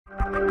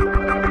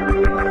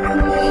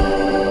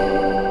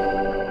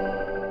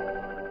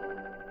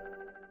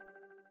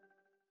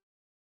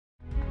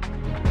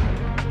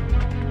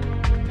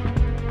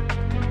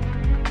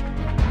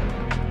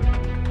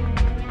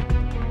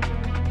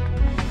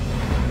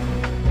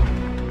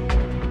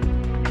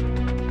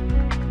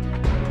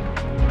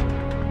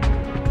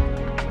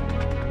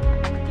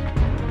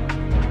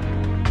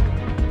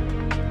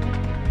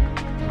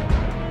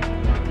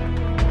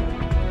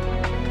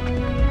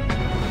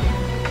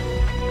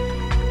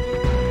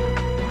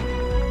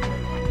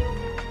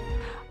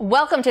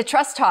Welcome to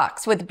Trust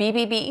Talks with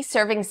BBB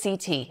serving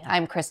CT.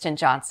 I'm Kristen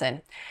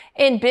Johnson.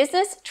 In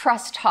business,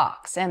 trust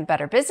talks, and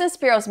Better Business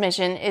Bureau's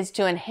mission is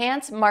to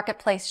enhance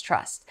marketplace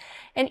trust.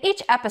 In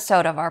each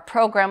episode of our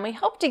program, we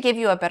hope to give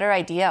you a better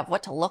idea of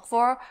what to look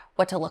for,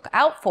 what to look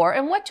out for,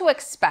 and what to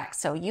expect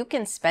so you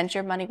can spend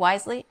your money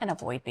wisely and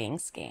avoid being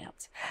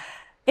scammed.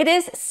 It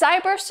is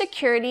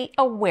Cybersecurity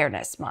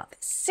Awareness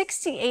Month.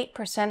 68%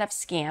 of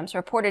scams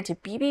reported to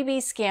BBB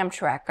Scam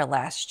Tracker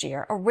last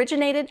year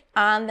originated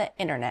on the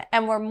internet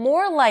and were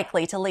more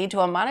likely to lead to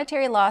a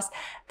monetary loss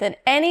than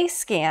any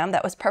scam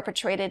that was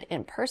perpetrated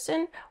in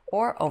person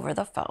or over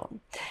the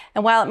phone.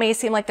 And while it may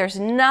seem like there's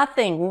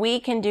nothing we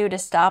can do to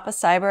stop a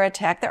cyber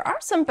attack, there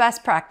are some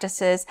best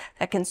practices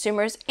that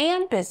consumers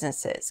and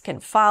businesses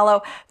can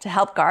follow to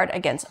help guard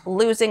against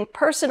losing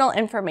personal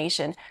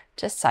information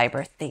to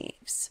cyber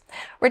thieves.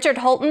 Richard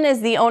Holton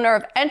is the owner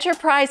of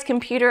Enterprise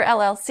Computer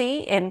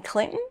LLC in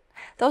Clinton.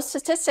 Those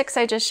statistics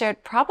I just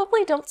shared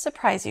probably don't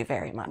surprise you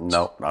very much.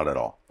 No, not at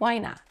all. Why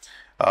not?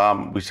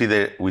 We see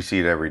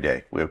it every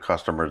day. We have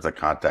customers that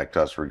contact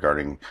us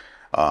regarding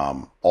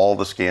all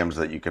the scams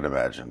that you can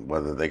imagine,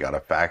 whether they got a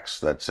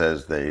fax that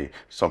says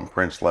some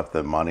prince left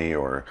them money,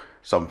 or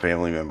some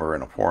family member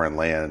in a foreign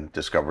land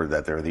discovered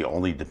that they're the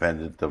only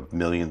dependent of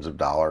millions of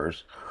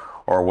dollars,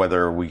 or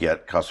whether we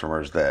get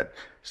customers that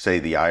say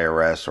the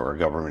IRS or a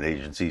government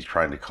agency is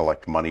trying to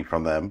collect money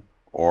from them,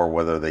 or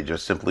whether they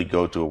just simply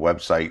go to a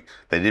website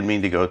they didn't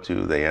mean to go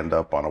to. They end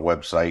up on a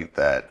website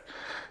that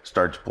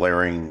starts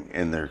blaring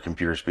in their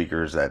computer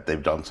speakers that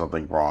they've done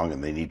something wrong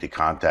and they need to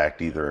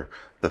contact either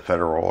the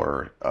federal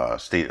or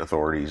state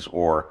authorities,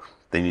 or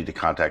they need to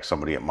contact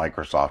somebody at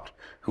Microsoft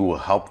who will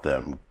help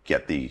them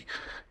get the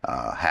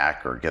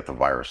hack or get the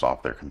virus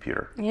off their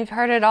computer. You've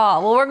heard it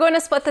all. Well, we're going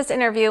to split this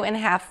interview in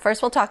half.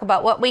 First, we'll talk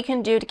about what we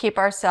can do to keep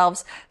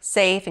ourselves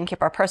safe and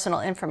keep our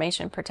personal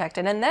information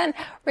protected. And then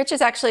Rich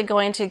is actually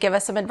going to give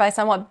us some advice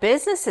on what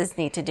businesses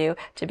need to do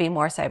to be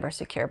more cyber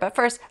secure. But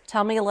first,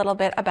 tell me a little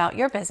bit about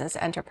your business,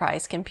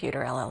 Enterprise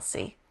Computer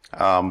LLC.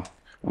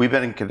 We've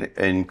been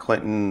in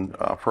Clinton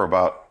for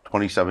about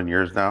 27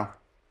 years now.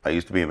 I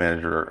used to be a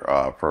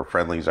manager for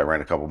Friendly's. I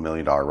ran a couple $1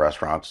 million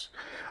restaurants.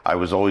 I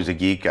was always a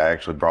geek. I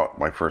actually brought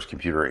my first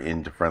computer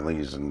into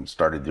Friendly's and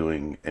started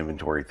doing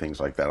inventory, things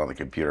like that on the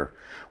computer.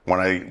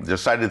 When I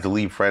decided to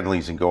leave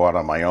Friendly's and go out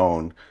on my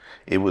own,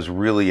 it was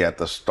really at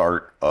the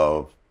start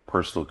of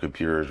personal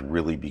computers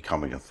really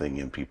becoming a thing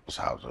in people's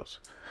houses.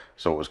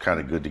 So it was kind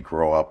of good to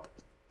grow up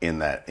in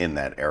that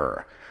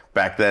era.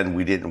 Back then,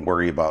 we didn't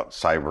worry about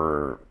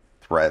cyber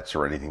threats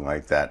or anything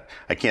like that.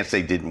 I can't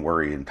say didn't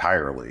worry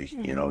entirely.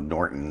 Mm-hmm. You know,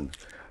 Norton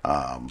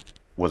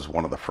was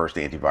one of the first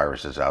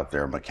antiviruses out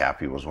there.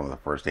 McAfee was one of the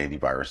first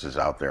antiviruses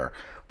out there,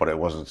 but it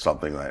wasn't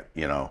something that,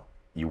 you know,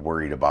 you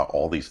worried about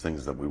all these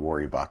things that we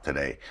worry about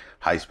today.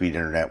 High-speed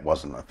internet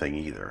wasn't a thing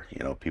either.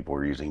 You know, people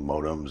were using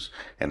modems,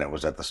 and it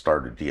was at the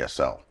start of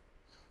DSL.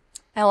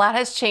 A lot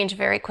has changed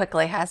very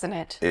quickly, hasn't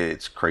it?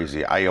 It's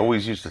crazy. I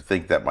always used to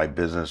think that my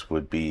business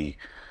would be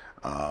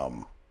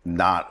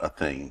not a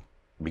thing,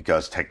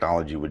 because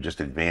technology would just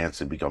advance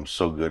and become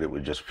so good it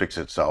would just fix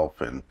itself,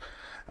 and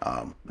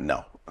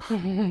no.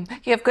 You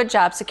have good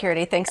job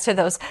security thanks to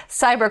those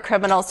cyber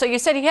criminals. So you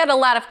said you had a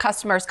lot of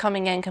customers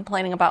coming in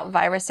complaining about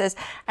viruses.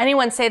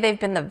 Anyone say they've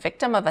been the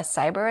victim of a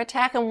cyber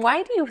attack? And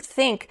why do you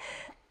think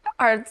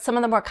are some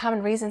of the more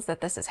common reasons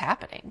that this is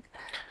happening?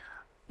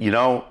 You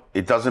know,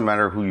 it doesn't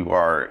matter who you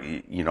are.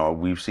 You know,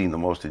 we've seen the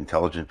most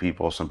intelligent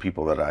people, some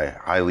people that I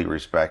highly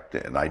respect,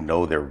 and I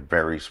know they're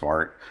very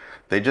smart.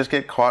 They just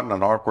get caught in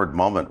an awkward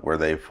moment where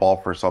they fall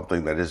for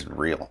something that isn't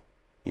real.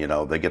 You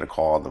know, they get a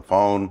call on the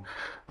phone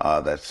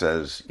that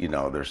says, you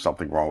know, there's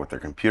something wrong with their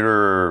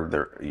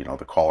computer. You know,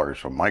 the caller is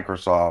from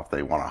Microsoft.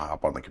 They want to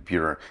hop on the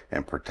computer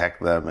and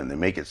protect them, and they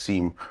make it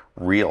seem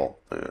real.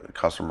 The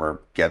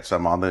customer gets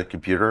them on the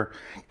computer,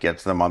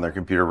 gets them on their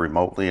computer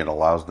remotely, and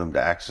allows them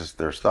to access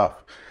their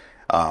stuff.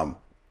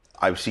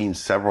 I've seen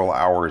several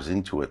hours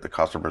into it, the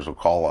customers will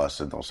call us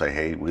and they'll say,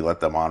 hey, we let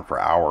them on for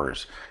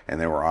hours and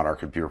they were on our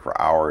computer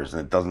for hours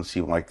and it doesn't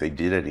seem like they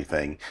did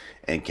anything.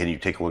 And can you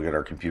take a look at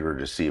our computer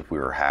to see if we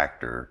were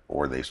hacked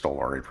or they stole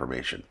our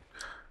information?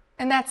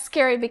 And that's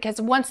scary because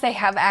once they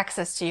have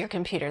access to your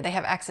computer, they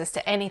have access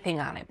to anything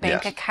on it.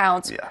 Bank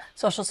accounts,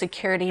 social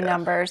security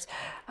numbers.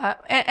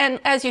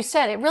 And as you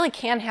said, it really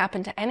can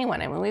happen to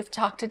anyone. I mean, we've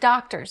talked to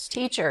doctors,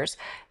 teachers.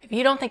 If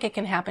you don't think it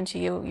can happen to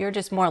you, you're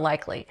just more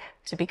likely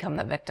to become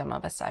the victim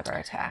of a cyber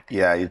attack.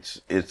 Yeah,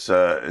 it's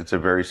a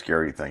very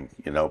scary thing.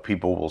 You know,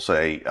 people will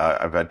say,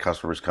 I've had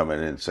customers come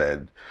in and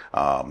said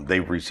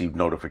they've received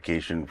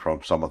notification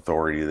from some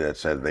authority that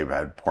said they've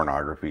had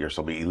pornography or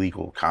some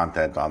illegal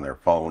content on their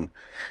phone.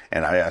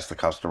 And I asked the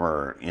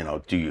customer, you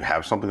know, do you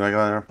have something like that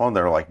on your phone?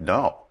 They're like,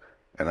 no.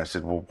 And I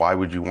said, well, why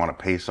would you want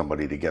to pay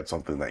somebody to get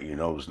something that you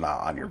know is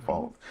not on your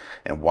phone?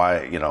 And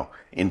why, you know,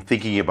 in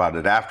thinking about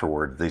it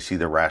afterward, they see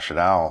the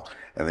rationale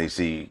and they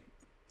see,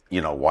 you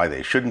know, why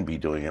they shouldn't be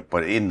doing it.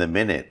 But in the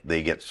minute,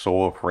 they get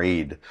so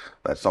afraid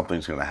that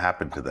something's going to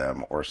happen to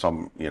them, or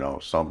some, you know,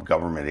 some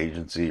government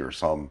agency or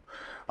some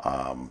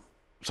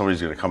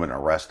somebody's going to come and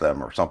arrest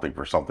them or something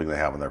for something they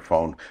have on their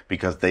phone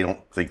because they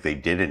don't think they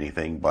did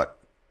anything, but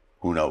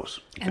who knows?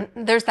 And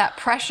there's that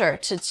pressure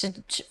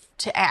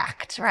to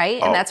act,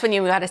 right? And that's when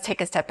you got to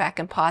take a step back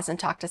and pause and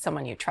talk to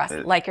someone you trust,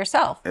 like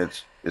yourself.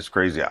 It's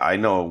crazy. I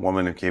know a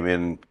woman who came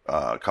in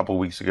a couple of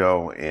weeks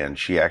ago, and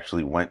she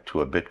actually went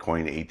to a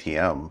Bitcoin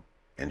ATM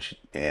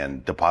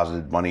and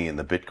deposited money in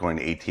the Bitcoin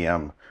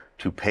ATM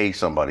to pay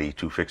somebody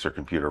to fix her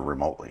computer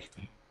remotely.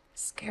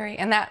 Scary.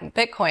 And that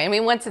Bitcoin, I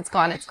mean, once it's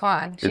gone, it's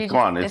gone. It's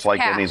gone. It's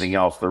like cash. anything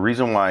else. The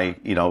reason why,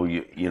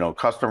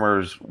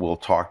 customers will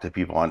talk to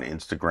people on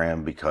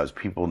Instagram because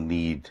people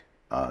need,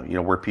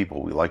 we're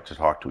people. We like to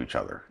talk to each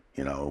other.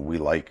 We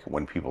like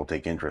when people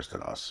take interest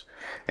in us.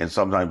 And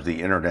sometimes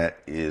the internet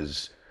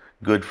is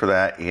good for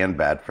that and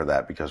bad for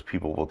that because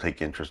people will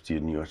take interest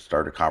in you and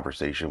start a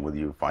conversation with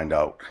you, find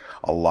out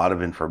a lot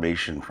of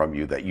information from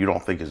you that you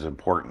don't think is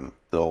important.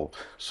 They'll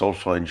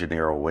social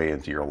engineer a way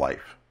into your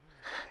life.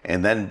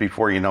 And then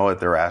before you know it,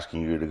 they're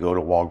asking you to go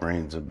to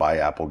Walgreens and buy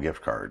Apple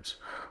gift cards,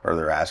 or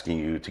they're asking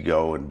you to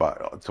go and buy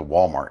to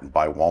Walmart and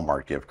buy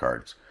Walmart gift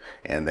cards.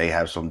 And they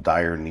have some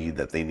dire need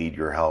that they need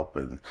your help,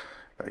 and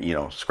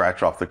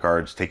scratch off the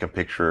cards, take a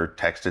picture,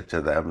 text it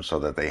to them so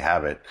that they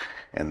have it,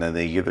 and then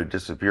they either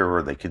disappear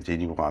or they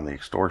continue on the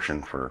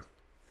extortion for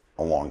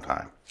a long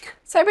time.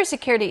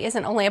 Cybersecurity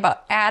isn't only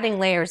about adding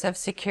layers of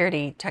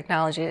security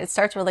technology. It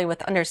starts really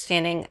with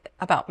understanding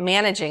about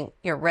managing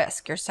your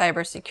risk, your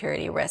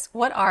cybersecurity risk.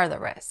 What are the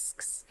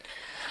risks?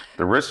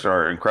 The risks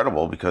are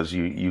incredible because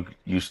you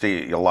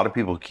stay. A lot of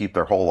people keep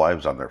their whole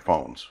lives on their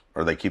phones,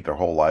 or they keep their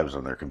whole lives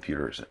on their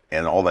computers,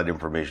 and all that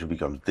information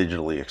becomes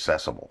digitally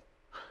accessible.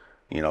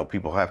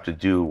 People have to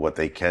do what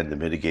they can to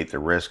mitigate the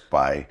risk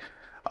by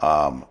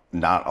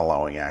not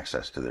allowing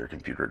access to their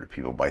computer to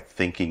people, by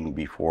thinking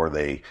before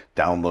they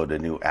download a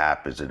new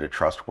app, is it a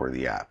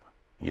trustworthy app?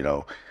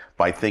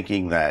 By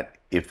thinking that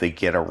if they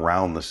get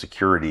around the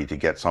security to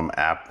get some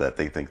app that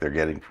they think they're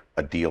getting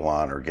a deal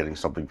on or getting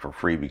something for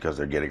free because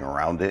they're getting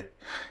around it,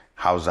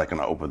 how's that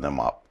going to open them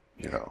up?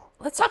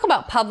 Let's talk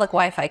about public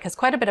Wi-Fi, because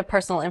quite a bit of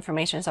personal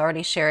information is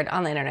already shared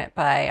on the internet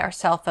by our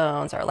cell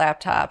phones, our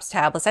laptops,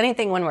 tablets,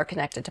 anything when we're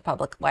connected to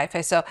public Wi-Fi.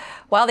 So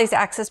while these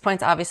access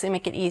points obviously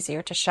make it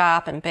easier to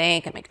shop and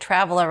bank and make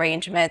travel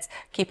arrangements,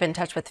 keep in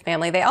touch with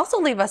family, they also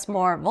leave us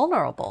more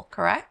vulnerable,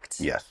 correct?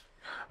 Yes.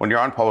 When you're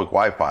on public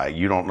Wi-Fi,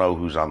 you don't know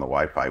who's on the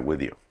Wi-Fi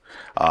with you.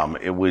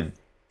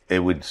 It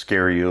would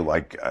scare you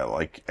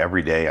like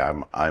every day.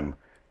 I'm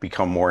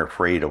become more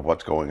afraid of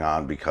what's going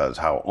on because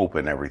how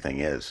open everything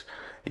is.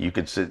 You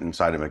could sit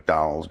inside a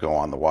McDonald's, go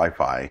on the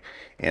Wi-Fi,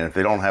 and if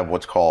they don't have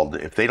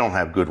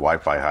good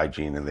Wi-Fi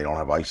hygiene and they don't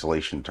have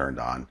isolation turned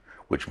on,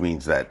 which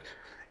means that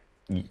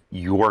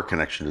your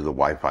connection to the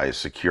Wi-Fi is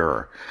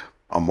secure,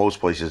 most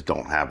places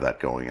don't have that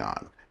going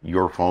on.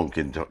 Your phone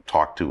can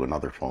talk to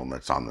another phone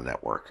that's on the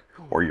network,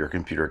 or your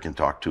computer can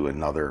talk to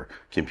another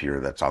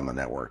computer that's on the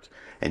network.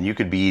 And you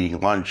could be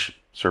eating lunch,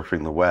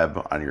 surfing the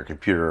web on your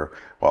computer,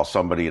 while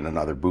somebody in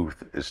another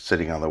booth is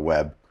sitting on the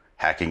web,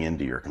 hacking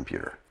into your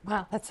computer.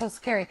 Wow, that's so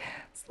scary.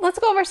 Let's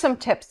go over some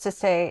tips to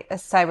stay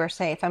cyber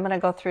safe. I'm going to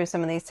go through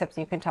some of these tips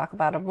and you can talk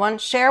about them. One,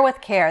 share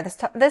with care.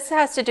 This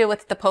has to do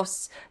with the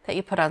posts that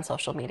you put on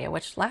social media,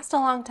 which last a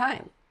long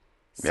time.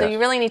 So Yes. You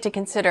really need to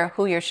consider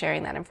who you're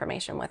sharing that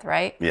information with,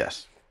 right?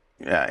 Yes.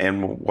 Yeah,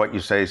 and what you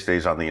say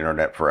stays on the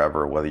internet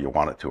forever, whether you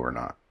want it to or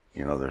not.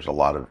 There's a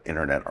lot of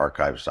internet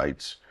archive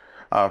sites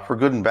for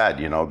good and bad.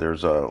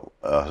 There's a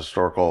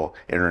historical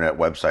internet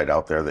website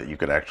out there that you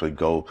can actually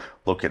go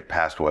look at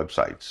past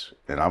websites.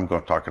 And I'm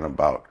talking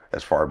about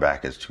as far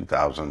back as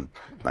 2000,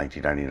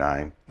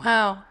 1999.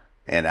 Wow.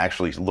 And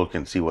actually look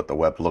and see what the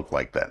web looked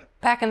like then.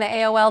 Back in the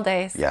AOL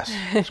days. Yes,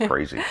 it's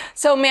crazy.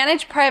 So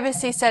manage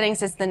privacy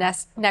settings is the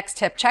next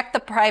tip. Check the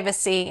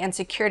privacy and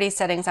security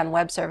settings on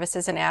web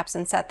services and apps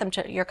and set them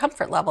to your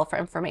comfort level for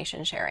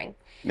information sharing.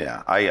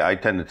 Yeah, I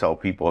tend to tell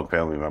people and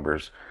family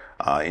members,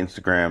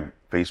 Instagram,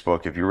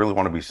 Facebook, if you really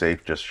want to be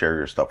safe, just share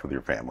your stuff with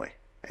your family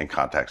and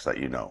contacts that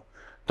you know.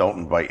 Don't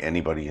invite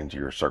anybody into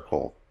your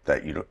circle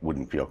that you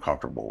wouldn't feel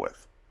comfortable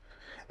with.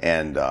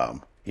 And,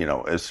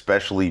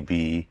 especially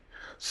be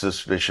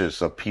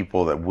suspicious of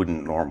people that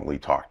wouldn't normally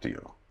talk to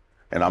you.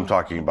 And I'm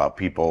talking about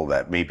people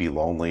that may be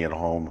lonely at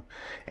home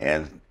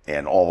and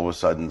all of a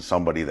sudden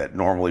somebody that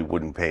normally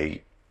wouldn't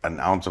pay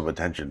an ounce of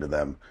attention to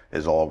them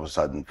is all of a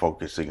sudden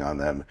focusing on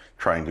them,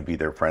 trying to be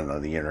their friend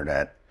on the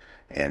internet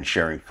and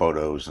sharing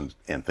photos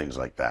and things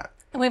like that.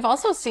 And we've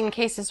also seen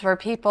cases where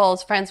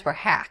people's friends were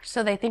hacked.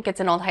 So they think it's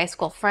an old high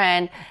school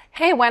friend.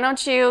 Hey, why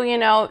don't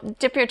you,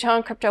 dip your toe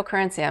in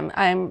cryptocurrency?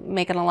 I'm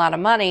making a lot of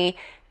money.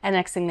 And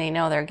next thing they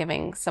know, they're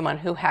giving someone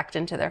who hacked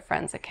into their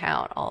friend's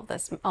account all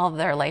of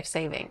their life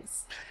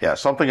savings. Yeah,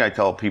 something I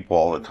tell people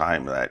all the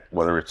time, that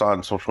whether it's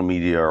on social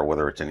media or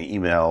whether it's an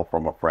email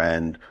from a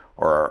friend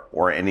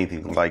or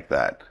anything like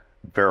that,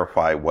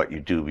 verify what you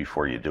do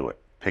before you do it.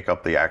 Pick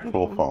up the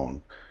actual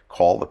phone,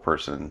 call the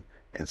person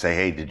and say,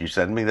 hey, did you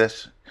send me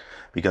this?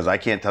 Because I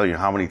can't tell you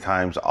how many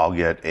times I'll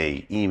get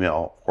a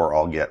email or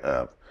I'll get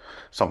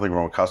something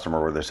from a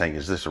customer where they're saying,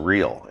 is this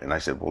real? And I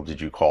said, well, did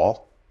you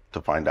call?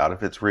 to find out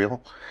if it's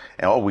real.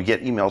 And oh, we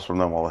get emails from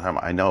them all the time.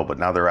 I know, but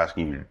now they're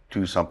asking you to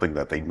do something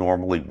that they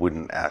normally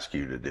wouldn't ask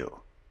you to do.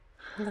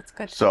 That's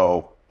good.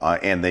 So,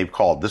 and they've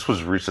called. This was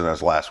as recent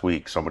as last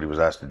week. Somebody was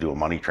asked to do a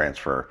money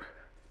transfer,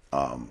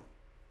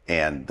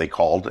 and they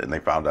called and they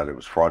found out it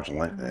was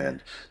fraudulent,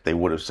 and they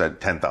would have sent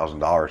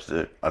 $10,000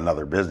 to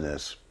another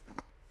business.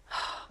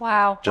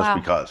 Wow. Just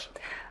because.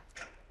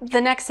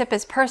 The next tip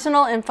is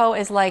personal info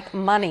is like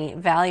money.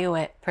 Value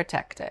it,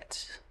 protect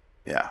it.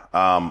 Yeah.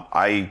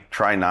 I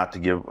try not to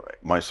give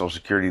my social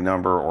security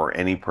number or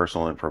any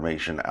personal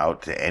information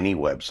out to any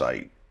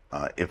website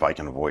if I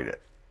can avoid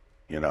it,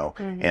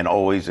 and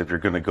always, if you're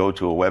going to go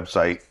to a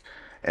website,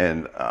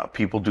 and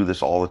people do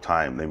this all the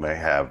time, they may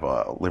have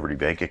a Liberty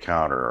Bank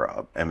account or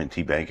a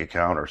M&T Bank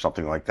account or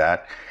something like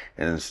that.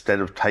 And instead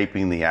of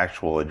typing the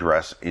actual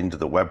address into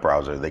the web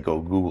browser, they go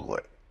Google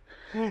it.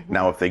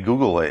 Now, if they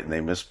Google it and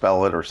they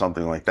misspell it or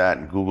something like that,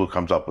 and Google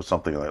comes up with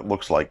something that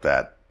looks like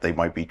that, they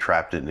might be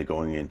trapped into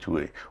going into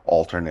an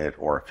alternate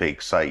or a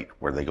fake site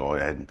where they go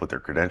ahead and put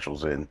their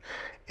credentials in,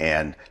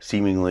 and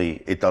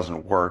seemingly it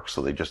doesn't work,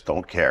 so they just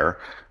don't care.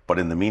 But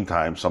in the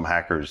meantime, some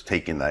hackers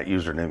taken that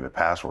username and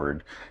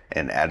password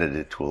and added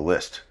it to a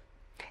list.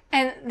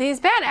 And these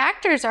bad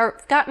actors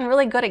are gotten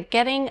really good at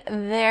getting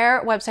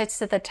their websites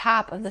to the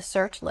top of the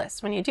search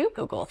list when you do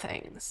Google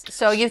things.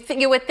 So you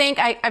would think,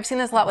 I've seen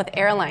this a lot with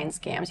airline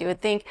scams. You would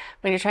think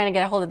when you're trying to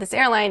get a hold of this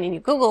airline and you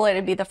Google it,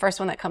 it'd be the first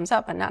one that comes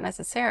up, but not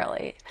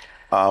necessarily.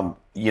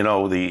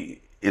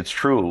 It's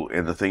true.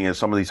 And the thing is,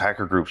 some of these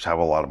hacker groups have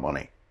a lot of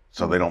money,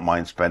 so they don't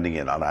mind spending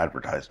it on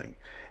advertising.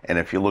 And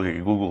if you look at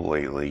Google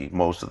lately,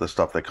 most of the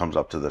stuff that comes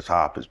up to the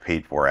top is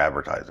paid for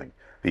advertising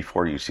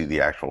before you see the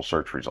actual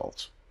search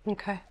results.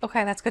 Okay,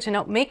 that's good to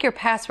know. Make your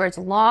passwords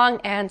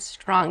long and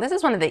strong. This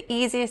is one of the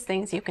easiest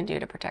things you can do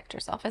to protect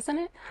yourself, isn't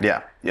it?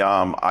 Yeah.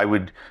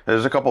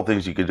 There's a couple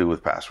things you could do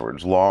with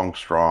passwords. Long,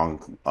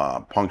 strong,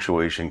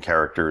 punctuation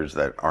characters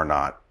that are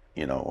not,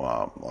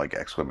 like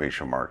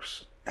exclamation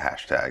marks,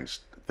 hashtags,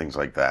 things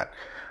like that.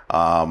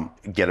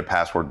 Get a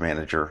password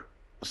manager,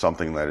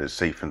 something that is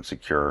safe and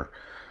secure.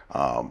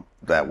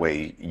 That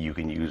way you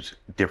can use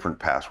different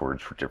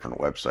passwords for different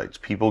websites.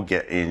 People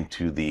get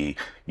into the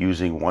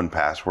using one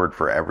password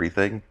for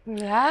everything.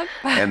 Yeah.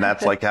 And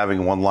that's like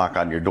having one lock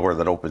on your door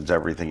that opens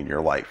everything in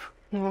your life.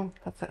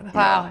 That's it.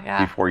 Wow,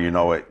 yeah. Before you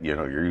know it,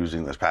 you're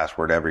using this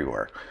password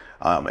everywhere.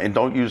 And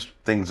don't use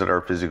things that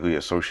are physically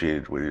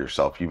associated with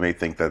yourself. You may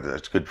think that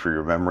it's good for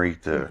your memory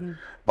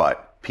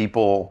but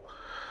people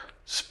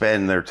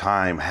spend their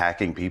time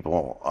hacking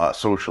people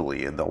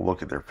socially, and they'll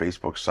look at their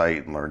Facebook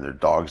site and learn their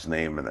dog's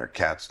name and their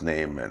cat's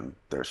name and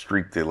their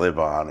street they live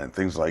on and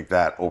things like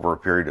that over a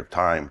period of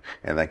time,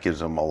 and that gives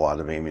them a lot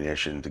of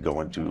ammunition to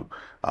go into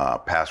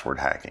password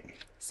hacking.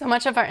 So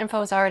much of our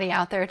info is already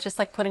out there. It's just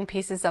like putting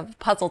pieces of a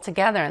puzzle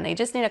together, and they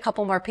just need a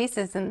couple more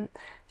pieces and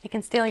they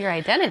can steal your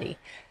identity.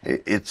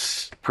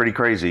 It's pretty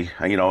crazy,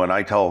 and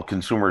I tell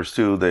consumers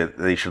too that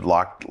they should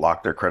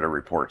lock their credit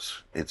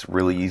reports. It's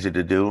really easy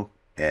to do.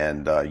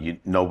 And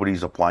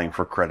nobody's applying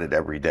for credit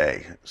every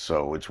day.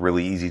 So it's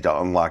really easy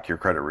to unlock your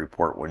credit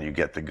report when you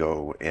get to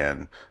go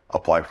and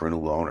apply for a new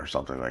loan or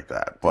something like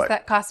that. But does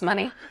that cost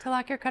money to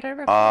lock your credit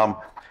report?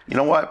 You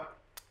know what?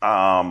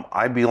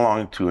 I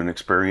belong to an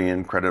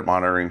Experian credit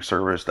monitoring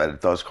service that it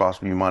does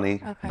cost me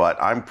money, but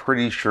I'm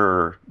pretty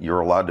sure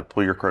you're allowed to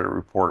pull your credit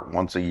report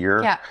once a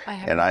year. Yeah, I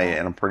have. And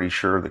I'm pretty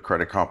sure the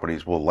credit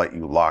companies will let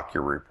you lock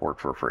your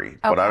report for free.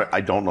 But I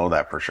don't know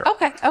that for sure.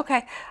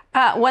 Okay.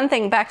 One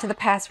thing back to the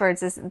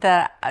passwords is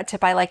the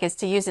tip I like is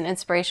to use an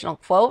inspirational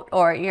quote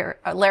or your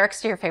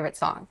lyrics to your favorite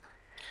song.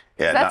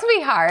 Yeah, that's gonna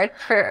be hard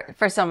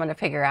for someone to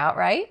figure out,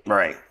 right?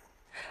 Right.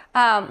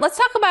 Let's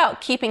talk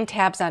about keeping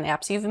tabs on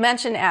apps. You've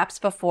mentioned apps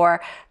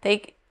before.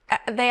 They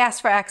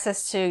ask for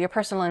access to your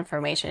personal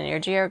information, your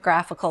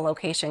geographical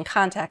location,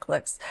 contact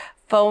lists,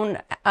 phone,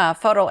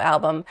 photo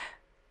album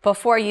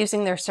before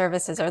using their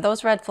services. Are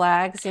those red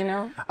flags,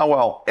 Oh,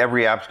 well,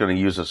 every app's going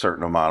to use a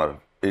certain amount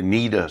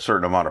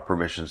of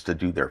permissions to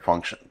do their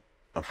function.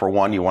 For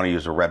one, you want to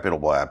use a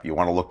reputable app. You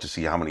want to look to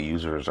see how many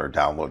users are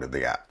downloaded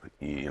the app.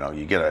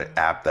 You get an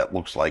app that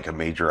looks like a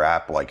major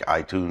app like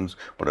iTunes,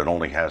 but it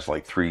only has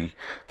like three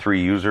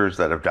users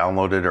that have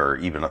downloaded, or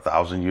even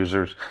 1,000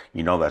 users.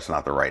 That's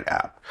not the right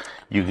app.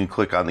 You can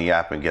click on the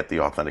app and get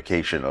the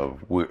authentication of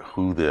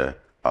who the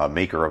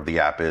maker of the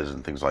app is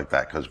and things like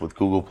that. Because with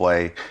Google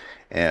Play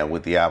and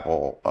with the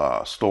Apple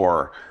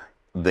Store,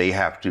 they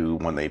have to,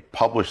 when they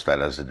publish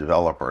that as a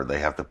developer, they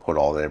have to put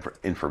all that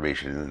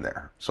information in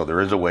there. So there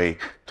is a way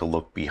to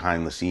look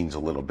behind the scenes a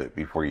little bit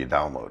before you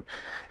download.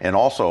 And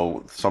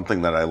also,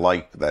 something that I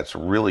like that's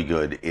really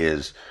good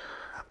is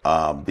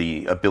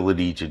the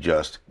ability to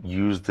just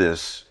use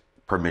this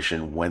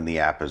permission when the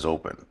app is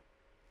open.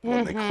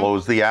 When they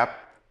close the app,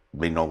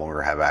 they no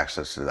longer have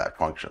access to that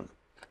function.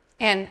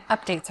 And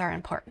updates are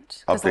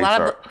important because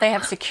they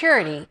have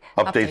security.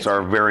 Updates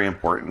are very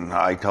important.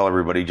 I tell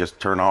everybody just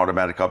turn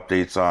automatic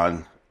updates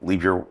on.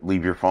 leave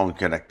your phone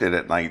connected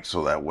at night,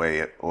 so that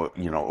way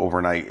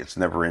overnight it's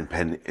never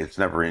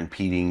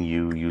impeding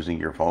you using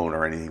your phone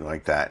or anything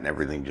like that, and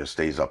everything just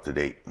stays up to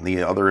date. And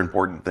the other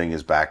important thing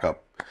is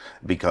backup,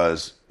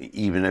 because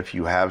even if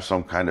you have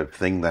some kind of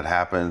thing that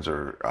happens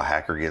or a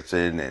hacker gets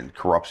in and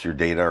corrupts your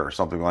data or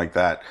something like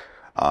that,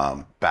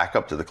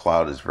 backup to the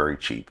cloud is very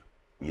cheap.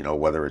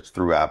 Whether it's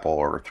through Apple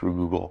or through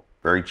Google,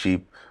 very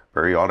cheap,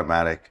 very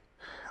automatic.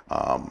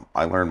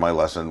 I learned my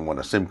lesson when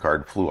a SIM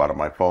card flew out of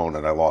my phone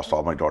and I lost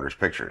all my daughter's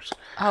pictures.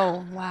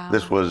 Oh, wow.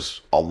 This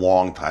was a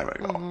long time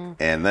ago.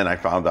 And then I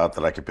found out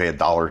that I could pay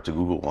 $1 to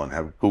Google and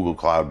have Google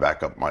Cloud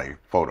back up my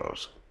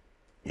photos,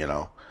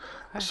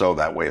 So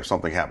that way, if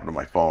something happened to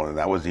my phone, and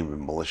that wasn't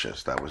even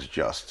malicious, that was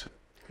just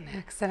an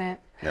accident.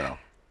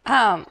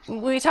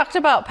 We talked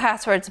about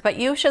passwords, but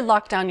you should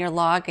lock down your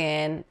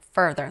login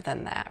further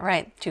than that,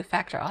 right?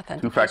 Two-factor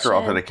authentication. Two-factor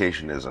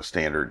authentication is a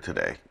standard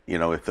today.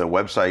 If the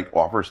website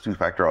offers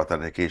two-factor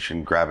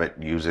authentication, grab it,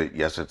 use it.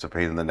 Yes, it's a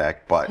pain in the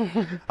neck, but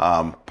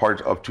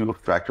part of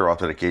two-factor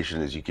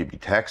authentication is you can be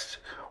text,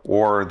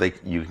 or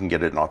you can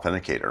get an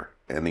authenticator,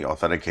 and the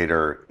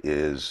authenticator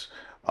is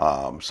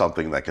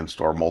something that can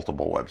store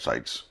multiple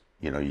websites.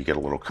 You get a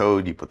little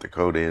code, you put the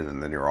code in,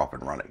 and then you're off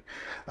and running.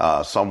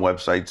 Some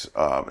websites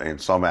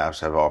and some apps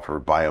have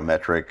offered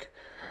biometric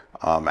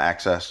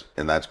access,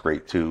 and that's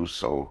great too.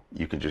 So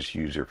you can just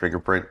use your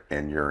fingerprint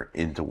and you're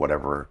into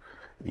whatever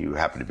you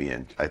happen to be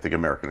in. I think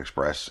American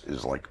Express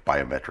is like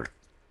biometric.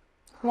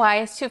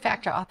 Why is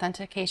two-factor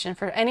authentication,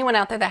 for anyone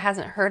out there that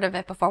hasn't heard of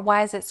it before,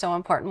 why is it so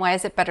important? Why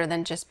is it better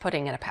than just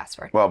putting in a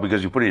password? Well,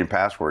 because you put in a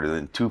password, and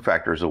then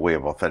two-factor is a way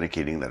of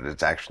authenticating that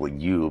it's actually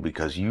you,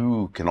 because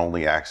you can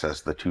only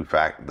access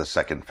the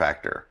second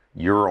factor.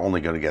 You're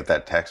only going to get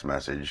that text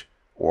message,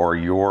 or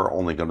you're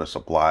only going to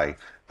supply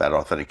that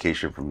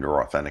authentication from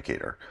your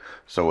authenticator.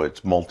 So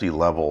it's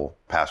multi-level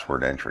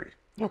password entry.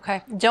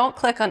 Okay. Don't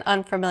click on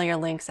unfamiliar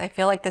links. I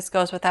feel like this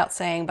goes without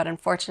saying, but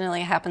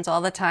unfortunately it happens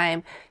all the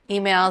time.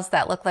 Emails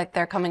that look like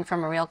they're coming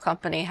from a real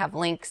company have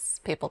links.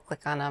 People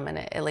click on them and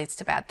it leads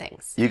to bad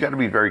things. You got to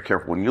be very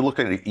careful. When you look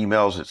at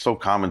emails, it's so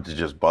common to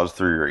just buzz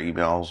through your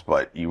emails,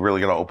 but you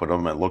really got to open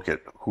them and look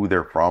at who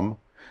they're from.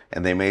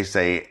 And they may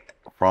say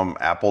from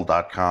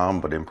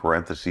apple.com, but in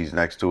parentheses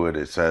next to it,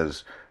 it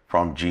says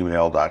from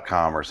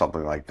gmail.com or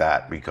something like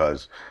that,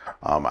 because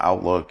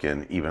Outlook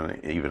and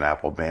even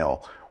Apple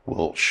Mail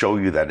will show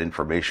you that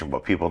information,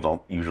 but people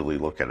don't usually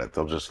look at it.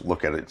 They'll just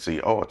look at it and see,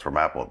 oh, it's from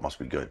Apple, it must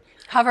be good.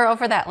 Hover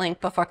over that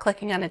link before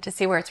clicking on it to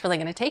see where it's really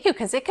going to take you,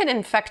 because it could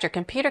infect your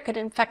computer, could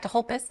infect a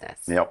whole business.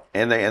 Yep,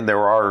 and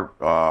there are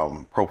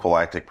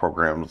prophylactic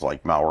programs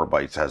like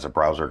Malwarebytes has a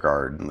browser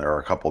guard, and there are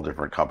a couple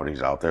different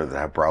companies out there that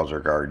have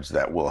browser guards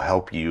that will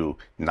help you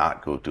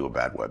not go to a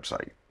bad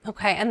website.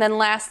 Okay, and then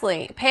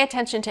lastly, pay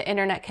attention to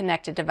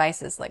internet-connected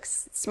devices like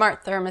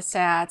smart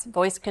thermostats,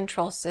 voice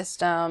control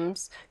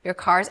systems, your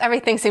cars.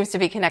 Everything seems to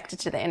be connected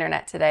to the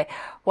internet today.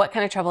 What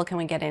kind of trouble can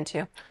we get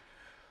into?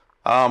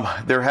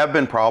 There have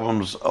been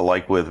problems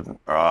like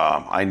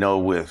I know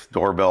with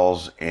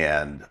doorbells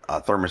and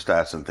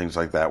thermostats and things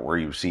like that, where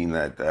you've seen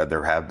that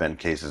there have been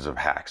cases of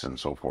hacks and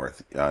so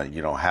forth.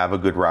 Have a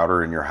good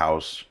router in your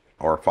house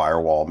or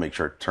firewall, make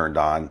sure it's turned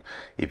on.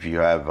 If you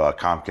have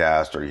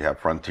Comcast or you have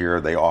Frontier,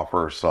 they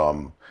offer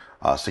some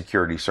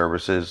security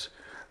services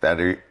that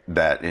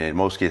in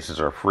most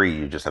cases are free.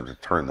 You just have to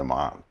turn them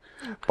on.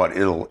 Okay. But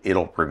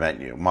it'll prevent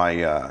you.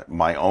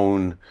 My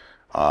own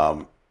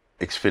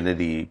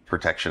Xfinity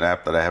protection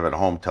app that I have at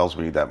home tells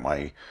me that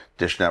my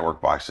Dish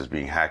Network box is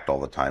being hacked all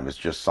the time.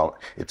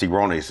 It's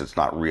erroneous. It's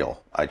not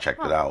real. I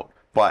checked it out,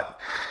 but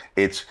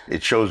it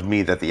shows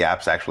me that the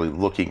app's actually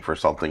looking for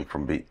something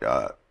from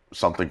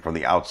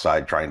the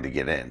outside trying to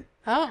get in.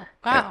 Oh,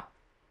 wow.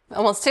 Yeah.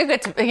 Almost too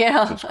good to be,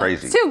 It's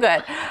crazy. Too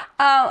good.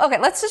 Okay,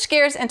 let's switch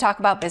gears and talk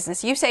about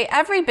business. You say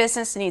every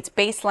business needs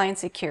baseline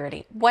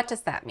security. What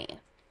does that mean?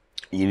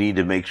 You need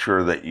to make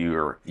sure that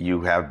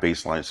you have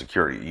baseline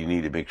security. You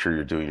need to make sure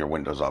you're doing your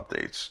Windows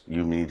updates.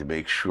 You need to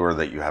make sure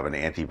that you have an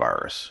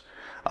antivirus.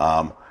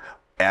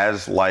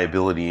 As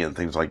liability and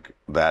things like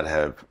that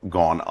have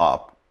gone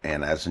up,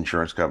 and as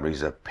insurance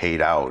companies have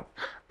paid out,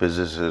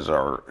 businesses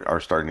are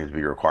starting to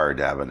be required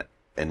to have an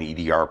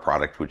EDR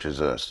product, which is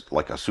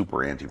like a super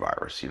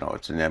antivirus.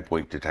 It's an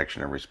endpoint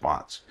detection and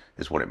response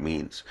is what it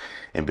means.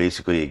 And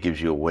basically it gives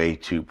you a way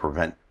to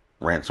prevent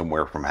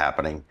ransomware from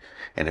happening.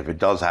 And if it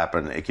does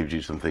happen, it gives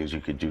you some things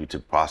you could do to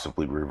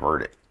possibly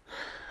revert it.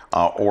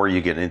 Or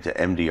you get into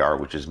MDR,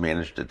 which is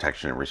managed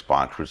detection and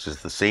response, which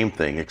is the same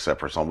thing, except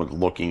for someone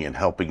looking and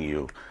helping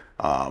you,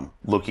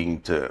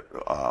 looking to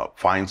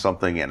find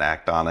something and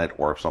act on it,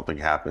 or if something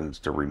happens,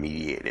 to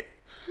remediate it.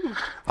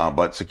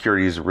 But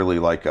security is really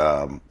like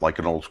an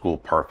old school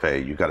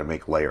parfait. You got to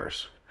make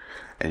layers,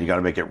 and you got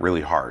to make it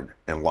really hard.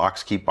 And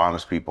locks keep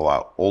honest people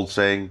out. Old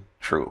saying,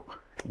 true,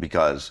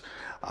 because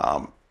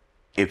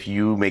if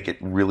you make it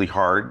really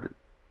hard,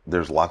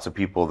 there's lots of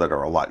people that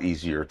are a lot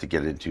easier to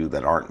get into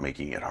that aren't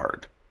making it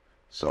hard.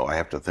 So I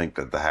have to think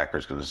that the hacker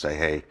is going to say,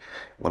 hey,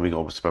 let me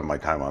go spend my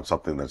time on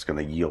something that's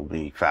going to yield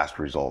me fast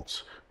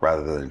results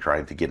rather than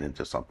trying to get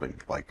into something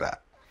like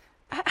that.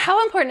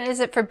 How important is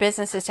it for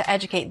businesses to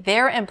educate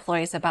their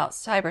employees about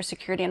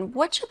cybersecurity, and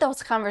what should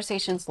those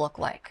conversations look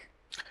like?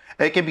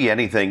 It can be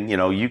anything,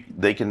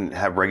 they can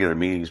have regular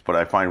meetings, but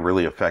I find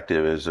really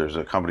effective is there's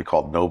a company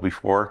called Know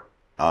Before.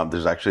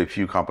 There's actually a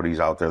few companies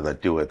out there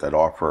that do it, that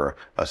offer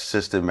a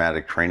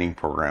systematic training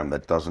program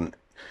that doesn't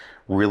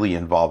really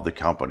involve the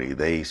company.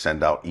 They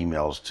send out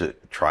emails to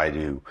try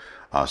to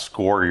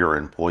score your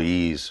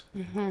employees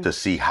to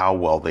see how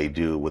well they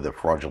do with a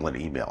fraudulent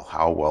email,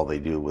 how well they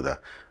do with a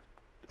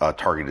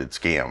targeted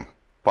scam.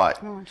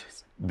 But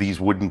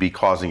these wouldn't be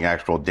causing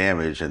actual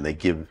damage, and they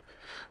give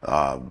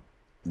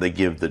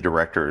the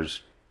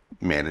directors,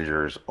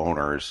 managers,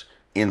 owners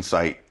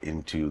insight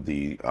into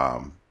the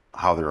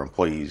how their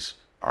employees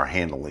are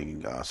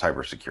handling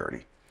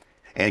cybersecurity,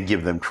 and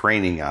give them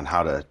training on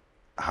how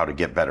to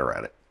get better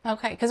at it.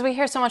 Okay, because we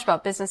hear so much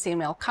about business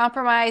email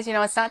compromise.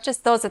 It's not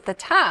just those at the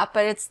top,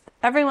 but it's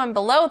everyone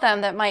below them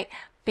that might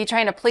be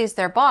trying to please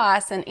their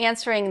boss and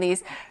answering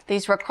these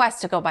requests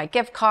to go buy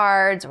gift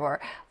cards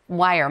or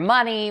wire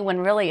money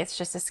when really it's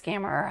just a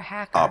scammer or a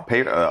hacker.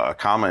 A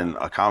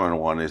common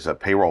one is a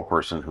payroll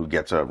person who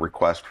gets a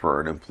request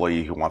for an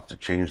employee who wants to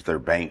change their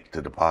bank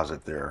to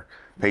deposit their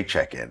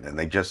paycheck in, and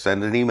they just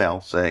send an email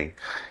saying,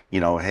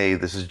 hey,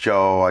 this is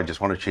Joe, I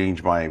just want to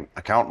change my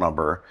account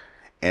number,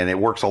 and it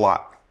works a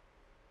lot.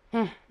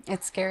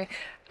 It's scary.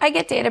 I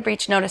get data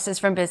breach notices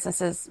from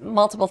businesses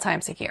multiple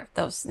times a year.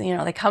 Those,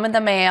 they come in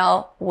the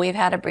mail. We've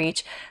had a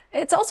breach.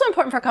 It's also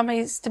important for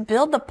companies to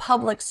build the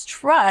public's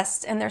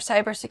trust in their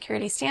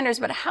cybersecurity standards.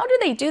 But how do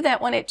they do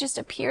that when it just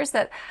appears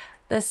that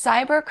the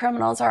cyber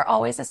criminals are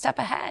always a step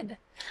ahead?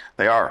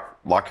 They are.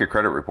 Lock your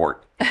credit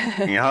report.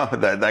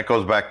 That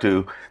goes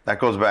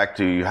back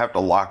to you have to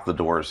lock the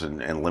doors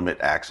and limit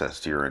access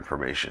to your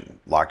information.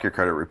 Lock your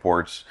credit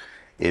reports.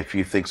 If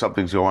you think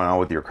something's going on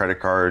with your credit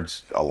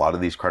cards, a lot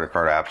of these credit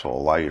card apps will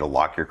allow you to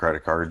lock your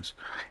credit cards,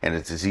 and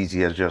it's as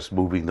easy as just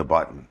moving the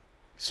button.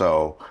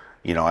 So,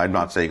 I'm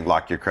not saying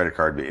lock your credit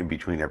card in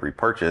between every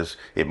purchase.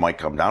 It might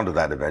come down to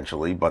that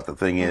eventually, but the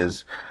thing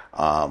is,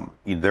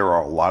 there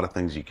are a lot of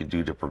things you can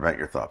do to prevent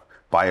your theft.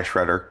 Buy a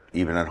shredder,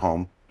 even at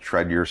home,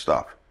 shred your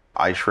stuff.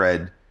 I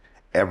shred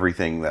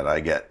everything that I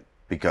get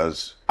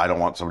because I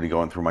don't want somebody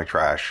going through my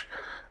trash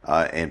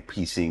and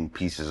piecing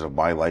pieces of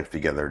my life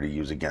together to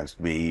use against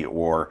me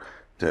or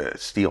to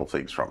steal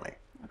things from me.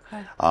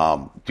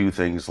 Okay. Do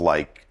things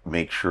like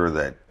make sure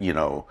that,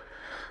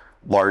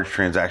 large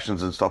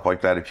transactions and stuff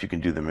like that, if you can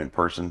do them in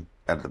person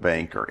at the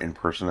bank or in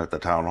person at the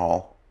town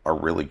hall, are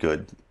really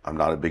good. I'm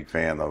not a big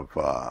fan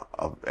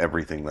of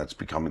everything that's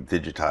becoming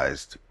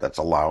digitized, that's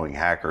allowing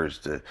hackers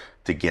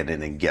to get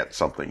in and get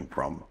something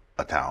from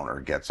a town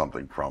or get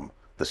something from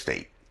the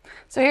state.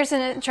 So here's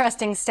an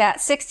interesting stat.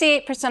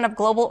 68% of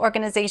global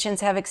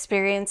organizations have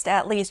experienced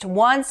at least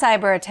one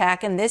cyber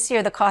attack, and this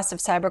year the cost of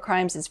cyber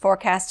crimes is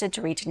forecasted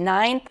to reach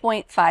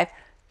 $9.5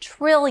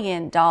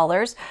 trillion,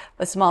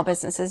 with small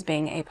businesses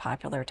being a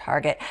popular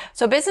target.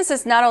 So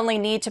businesses not only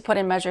need to put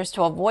in measures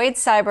to avoid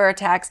cyber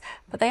attacks,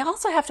 but they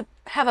also have to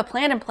have a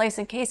plan in place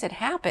in case it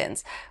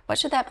happens. What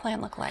should that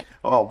plan look like?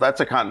 Well, that's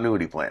a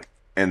continuity plan.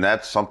 And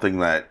that's something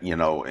that,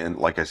 and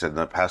like I said, in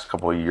the past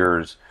couple of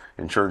years,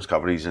 insurance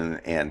companies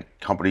and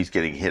companies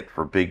getting hit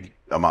for big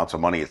amounts of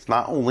money, it's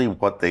not only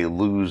what they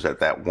lose at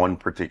that one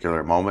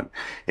particular moment,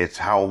 it's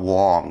how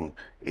long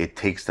it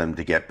takes them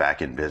to get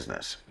back in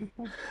business.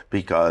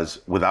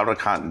 Because without a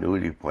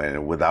continuity plan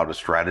and without a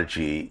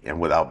strategy and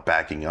without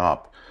backing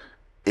up,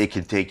 it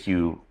can take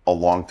you a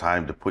long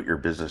time to put your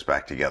business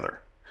back together.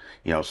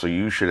 So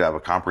you should have a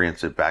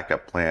comprehensive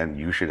backup plan.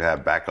 You should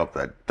have backup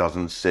that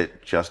doesn't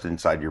sit just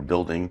inside your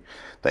building,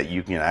 that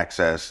you can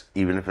access,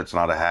 even if it's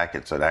not a hack,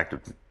 it's an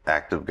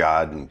act of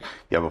God, and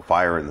you have a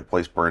fire and the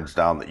place burns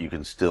down, that you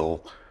can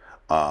still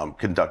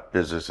conduct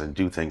business and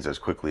do things as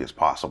quickly as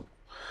possible.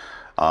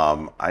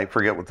 I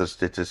forget what the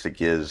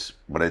statistic is,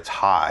 but it's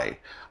high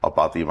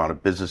about the amount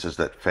of businesses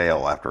that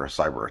fail after a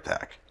cyber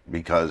attack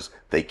because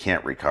they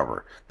can't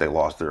recover. They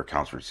lost their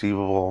accounts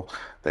receivable,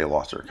 they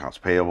lost their accounts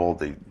payable,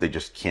 they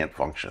just can't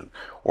function.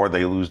 Or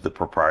they lose the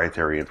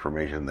proprietary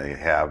information they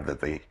have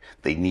that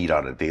they need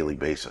on a daily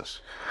basis.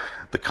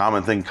 The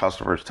common thing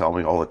customers tell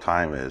me all the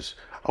time is,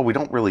 oh, we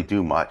don't really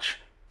do much.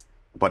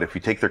 But if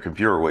you take their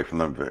computer away from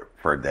them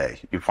for a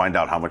day, you find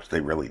out how much they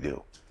really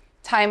do.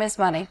 Time is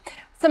money.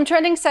 Some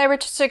trending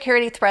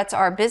cybersecurity threats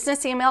are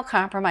business email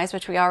compromise,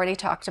 which we already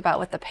talked about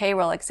with the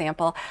payroll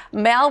example,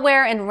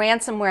 malware and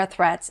ransomware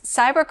threats,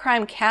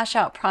 cybercrime cash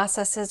out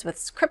processes with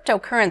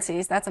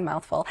cryptocurrencies, that's a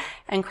mouthful,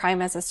 and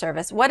crime as a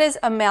service. What is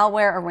a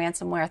malware or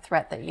ransomware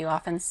threat that you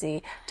often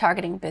see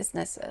targeting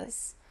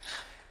businesses?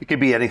 It could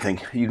be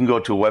anything. You can go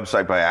to a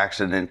website by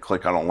accident,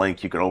 click on a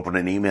link. You can open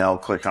an email,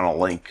 click on a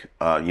link.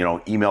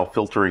 Email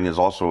filtering is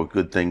also a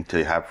good thing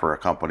to have for a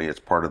company. It's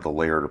part of the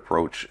layered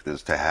approach,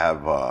 is to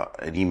have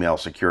an email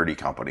security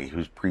company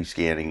who's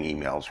pre-scanning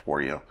emails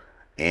for you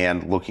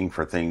and looking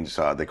for things,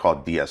 they call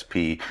it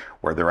DSP,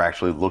 where they're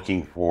actually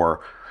looking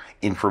for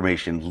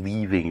information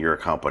leaving your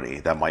company.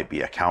 That might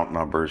be account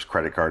numbers,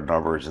 credit card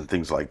numbers, and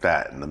things like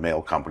that. And the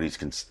mail companies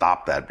can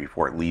stop that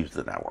before it leaves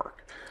the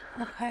network.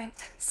 Okay.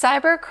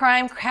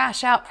 Cybercrime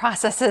crash out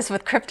processes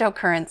with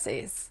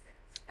cryptocurrencies.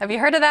 Have you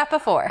heard of that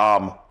before?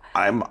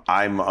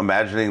 I'm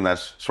imagining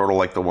that's sort of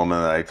like the woman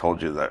that I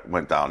told you that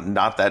went down.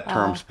 Not that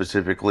term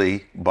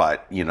specifically,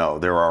 but you know,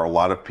 there are a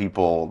lot of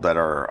people that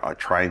are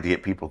trying to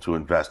get people to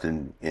invest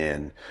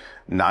in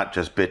not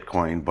just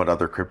Bitcoin, but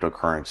other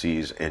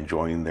cryptocurrencies and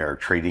join their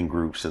trading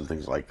groups and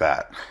things like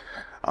that.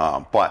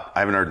 But I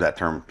haven't heard that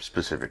term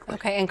specifically.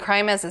 Okay, and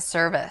crime as a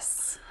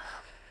service.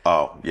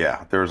 Oh,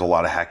 yeah. There's a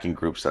lot of hacking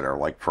groups that are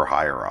like for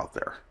hire out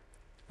there.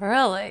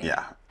 Really?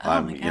 Yeah.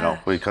 Oh my you know,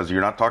 because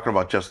you're not talking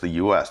about just the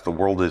US. The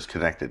world is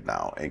connected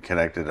now and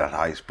connected at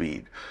high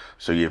speed.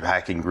 So you have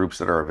hacking groups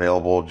that are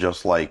available,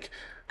 just like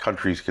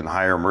countries can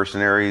hire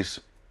mercenaries.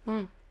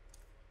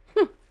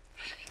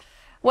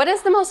 What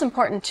is the most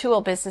important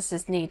tool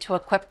businesses need to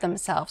equip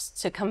themselves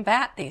to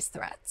combat these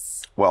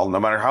threats? Well, no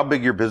matter how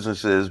big your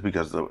business is,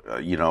 because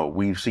you know,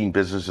 we've seen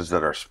businesses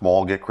that are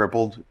small get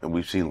crippled, and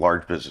we've seen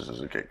large businesses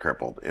that get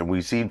crippled, and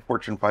we've seen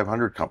Fortune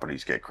 500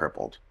 companies get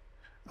crippled.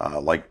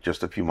 Like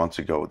just a few months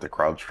ago with the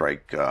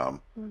CrowdStrike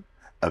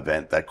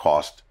event that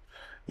cost,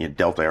 you know,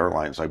 Delta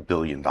Airlines like $1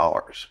 billion.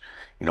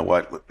 You know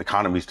what?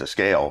 Economies to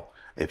scale.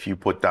 If you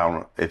put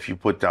down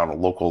a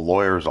local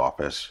lawyer's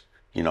office,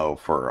 you know,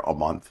 for a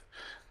month,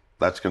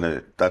 that's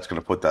gonna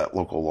put that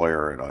local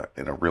lawyer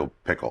in a real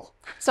pickle.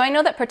 So I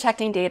know that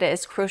protecting data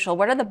is crucial.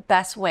 What are the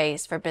best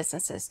ways for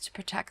businesses to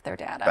protect their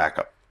data?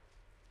 Backup.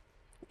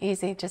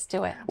 Easy, just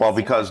do it. Well,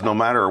 because no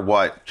matter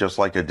what, just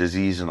like a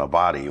disease in a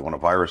body, when a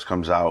virus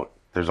comes out,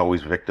 there's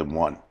always victim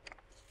one.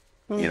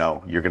 You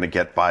know, you're going to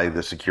get by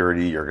the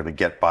security, you're going to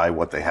get by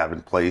what they have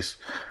in place,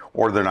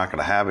 or they're not going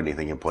to have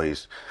anything in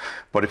place.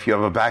 But if you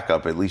have a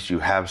backup, at least you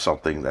have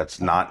something that's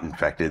not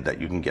infected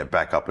that you can get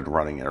back up and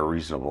running in a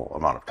reasonable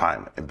amount of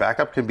time. And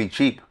backup can be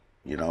cheap.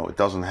 You know, it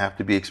doesn't have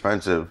to be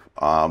expensive.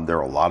 There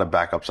are a lot of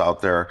backups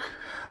out there.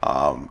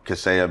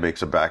 Kaseya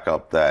makes a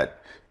backup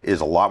that is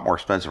a lot more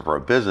expensive for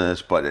a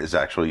business, but is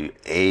actually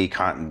a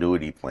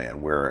continuity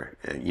plan where,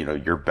 you know,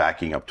 you're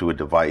backing up to a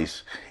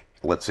device.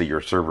 Let's say your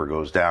server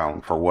goes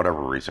down for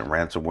whatever reason,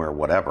 ransomware,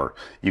 whatever,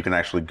 you can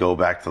actually go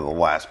back to the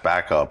last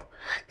backup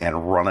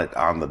and run it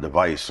on the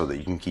device so that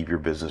you can keep your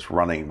business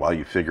running while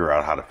you figure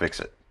out how to fix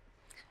it.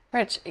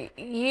 Rich,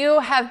 you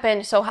have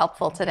been so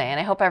helpful today, and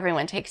I hope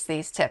everyone takes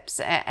these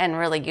tips and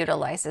really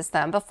utilizes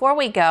them. Before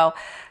we go,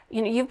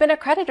 you know, you've been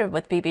accredited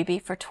with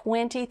BBB for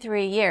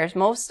 23 years,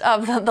 most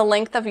of the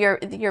length of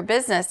your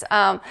business.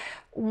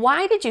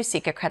 Why did you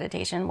seek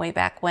accreditation way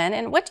back when,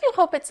 and what do you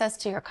hope it says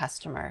to your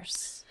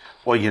customers?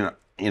 Well, you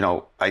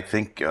know, I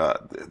think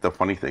the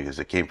funny thing is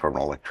it came from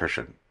an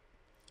electrician.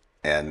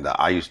 And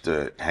I used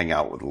to hang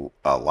out with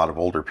a lot of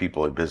older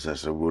people in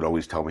business who would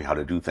always tell me how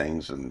to do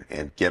things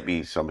and get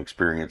me some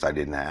experience I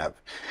didn't have.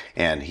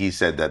 And he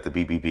said that the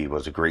BBB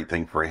was a great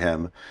thing for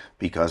him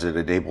because it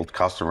enabled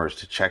customers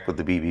to check with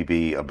the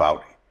BBB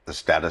about the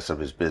status of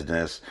his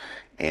business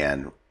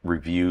and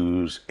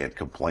reviews and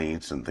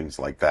complaints and things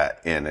like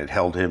that. And it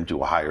held him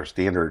to a higher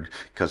standard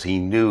because he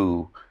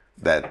knew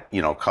that,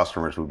 you know,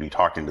 customers would be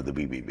talking to the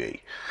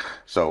BBB.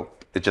 So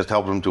it just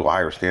helped them to a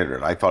higher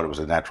standard. I thought it was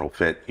a natural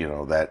fit, you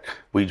know, that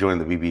we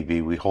joined the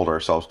BBB, we hold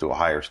ourselves to a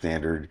higher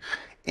standard.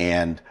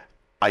 And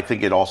I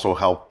think it also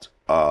helped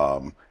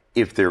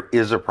if there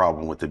is a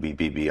problem with the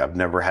BBB. I've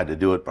never had to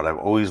do it, but I've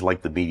always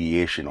liked the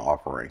mediation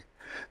offering.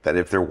 That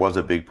if there was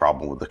a big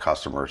problem with the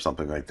customer or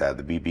something like that,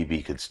 the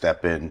BBB could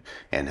step in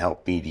and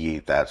help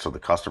mediate that so the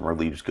customer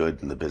leaves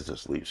good and the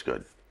business leaves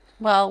good.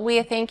 Well,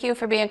 we thank you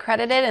for being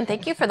accredited, and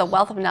thank you for the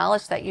wealth of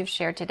knowledge that you've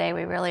shared today.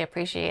 We really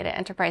appreciate it.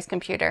 Enterprise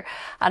Computer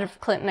out of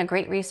Clinton, a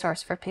great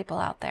resource for people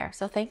out there.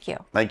 So thank you.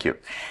 Thank you.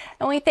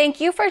 And we thank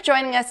you for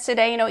joining us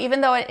today. You know,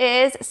 even though it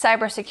is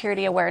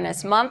Cybersecurity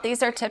Awareness Month,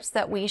 these are tips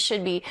that we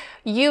should be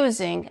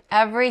using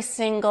every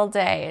single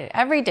day.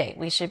 Every day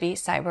we should be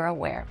cyber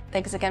aware.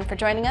 Thanks again for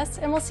joining us,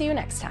 and we'll see you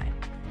next time.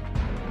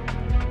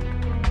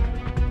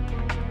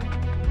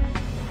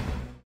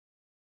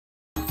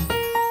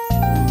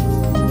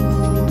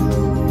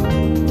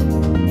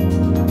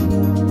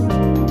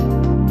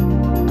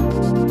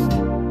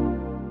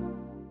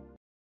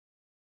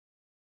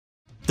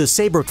 The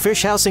Saybrook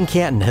Fish House in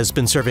Canton has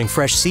been serving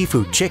fresh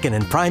seafood, chicken,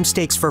 and prime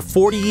steaks for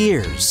 40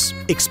 years.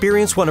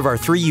 Experience one of our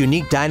 3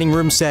 unique dining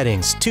room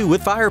settings, 2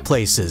 with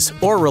fireplaces,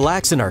 or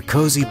relax in our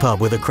cozy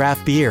pub with a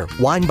craft beer,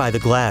 wine by the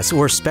glass,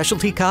 or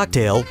specialty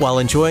cocktail while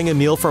enjoying a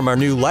meal from our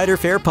new lighter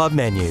fare pub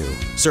menu.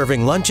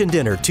 Serving lunch and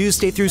dinner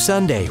Tuesday through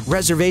Sunday.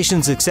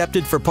 Reservations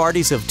accepted for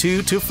parties of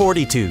 2 to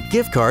 42.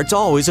 Gift cards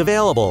always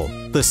available.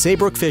 The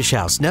Saybrook Fish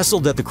House,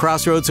 nestled at the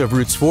crossroads of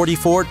routes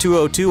 44,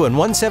 202, and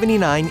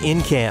 179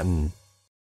 in Canton.